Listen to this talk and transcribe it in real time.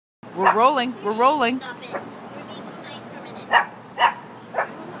We're rolling. We're rolling. Stop it. We're being too nice for a minute.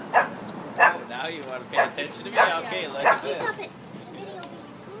 Oh, now you want to pay attention to me? Okay, look at Please stop this. it. The video will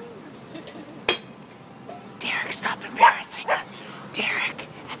be Derek, stop embarrassing us. Derek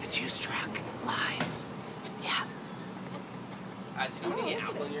at the juice truck live. Yeah. Do you need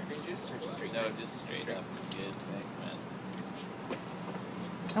apple in your green juice or just straight up? No, just straight up. It's good. Thanks, man.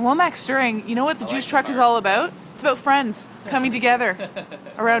 And while Mac's stirring, you know what the juice truck is all about? It's about friends coming together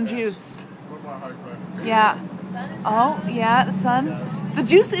around juice. Yeah. Oh, yeah, the sun. The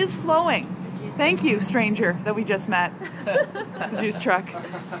juice is flowing. Thank you, stranger that we just met. The juice truck.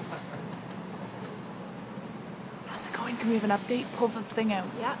 How's it going? Can we have an update? Pull the thing out.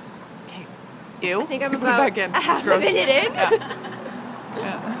 Yeah. Okay. Ew. I think I'm Put it about back in. a half It's a gross. minute in.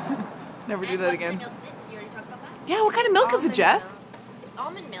 Yeah. Never do that again. What kind of milk is it? Did you already talk about that? Yeah, what kind of milk is it, Almond Jess? It's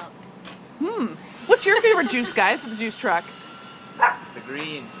almond milk. What's your favorite juice, guys, at the juice truck? The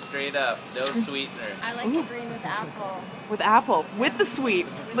green, straight up. No sweetener. I like the green with apple. With apple, with the sweet.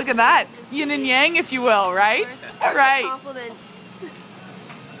 Look at that. Yin and yang, if you will, right? Right. Compliments.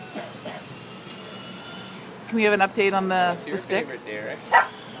 Can we have an update on the What's your stick? favorite, Derek?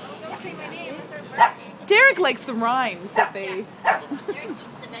 Don't say my name. I start barking. Derek likes the rinds that they... Derek eats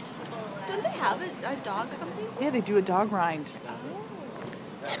the vegetable. Don't they have a dog something? Yeah, they do a dog rind. Oh.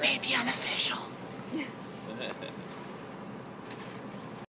 That may be unofficial.